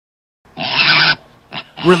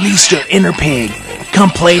Release your inner pig.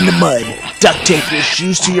 Come play in the mud. Duct tape your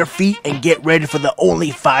shoes to your feet and get ready for the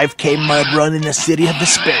only 5K mud run in the city of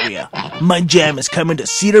Hesperia. MudJam is coming to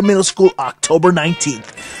Cedar Middle School October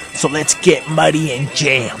 19th. So let's get muddy and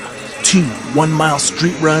jam. 2 1-mile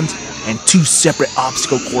street runs and 2 separate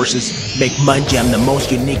obstacle courses make MudJam the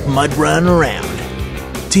most unique mud run around.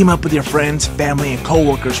 Team up with your friends, family, and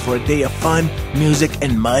co-workers for a day of fun, music,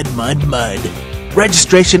 and mud.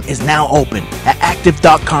 Registration is now open at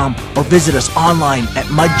active.com or visit us online at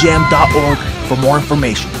mudjam.org for more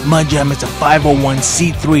information. MudJam is a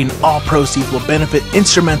 501c3 and all proceeds will benefit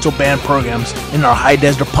instrumental band programs in our high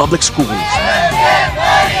desert public schools. A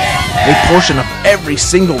portion of every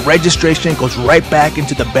single registration goes right back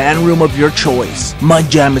into the band room of your choice.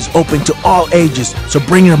 MudJam is open to all ages, so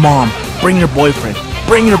bring your mom, bring your boyfriend,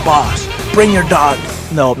 bring your boss, bring your dog.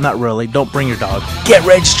 No, not really. Don't bring your dog. Get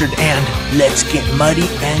registered and let's get muddy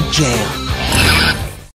and jam.